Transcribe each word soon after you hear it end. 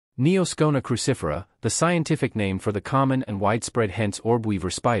Neoscona crucifera, the scientific name for the common and widespread Hentz Orb weaver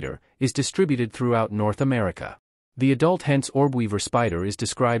spider, is distributed throughout North America. The adult Hentz Orb weaver spider is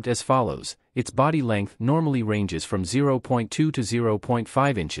described as follows: its body length normally ranges from 0.2 to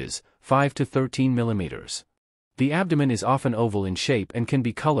 0.5 inches, 5 to 13 millimeters. The abdomen is often oval in shape and can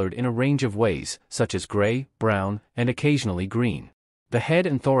be colored in a range of ways, such as gray, brown, and occasionally green. The head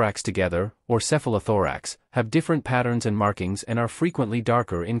and thorax together, or cephalothorax, have different patterns and markings and are frequently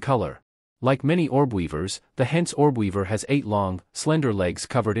darker in color. Like many orb weavers, the Hentz Orb weaver has 8 long, slender legs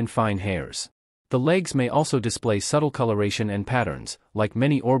covered in fine hairs. The legs may also display subtle coloration and patterns. Like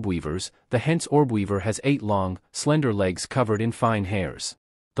many orb weavers, the Hentz Orb weaver has 8 long, slender legs covered in fine hairs.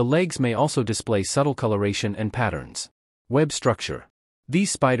 The legs may also display subtle coloration and patterns. Web structure.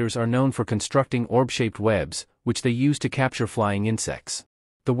 These spiders are known for constructing orb-shaped webs, which they use to capture flying insects.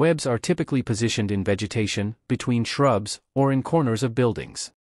 The webs are typically positioned in vegetation, between shrubs, or in corners of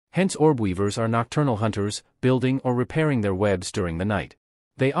buildings. Hentz orb weavers are nocturnal hunters, building or repairing their webs during the night.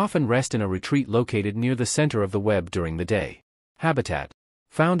 They often rest in a retreat located near the center of the web during the day. Habitat.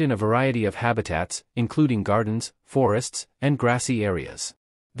 Found in a variety of habitats, including gardens, forests, and grassy areas.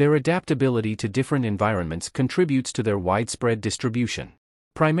 Their adaptability to different environments contributes to their widespread distribution.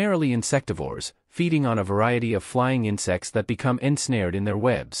 Primarily insectivores, feeding on a variety of flying insects that become ensnared in their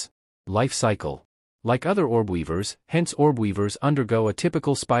webs. Life cycle. Like other orb weavers, Hentz orb weavers undergo a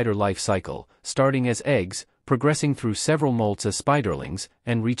typical spider life cycle, starting as eggs, progressing through several molts as spiderlings,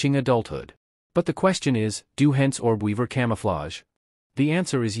 and reaching adulthood. But the question is, do Hentz orb weaver camouflage? The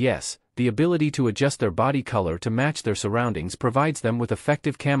answer is yes. The ability to adjust their body color to match their surroundings provides them with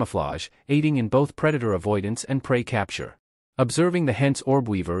effective camouflage, aiding in both predator avoidance and prey capture. Observing the Hentz orb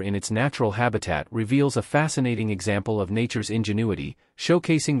weaver in its natural habitat reveals a fascinating example of nature's ingenuity,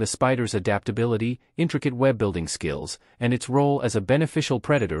 showcasing the spider's adaptability, intricate web-building skills, and its role as a beneficial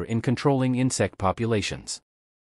predator in controlling insect populations.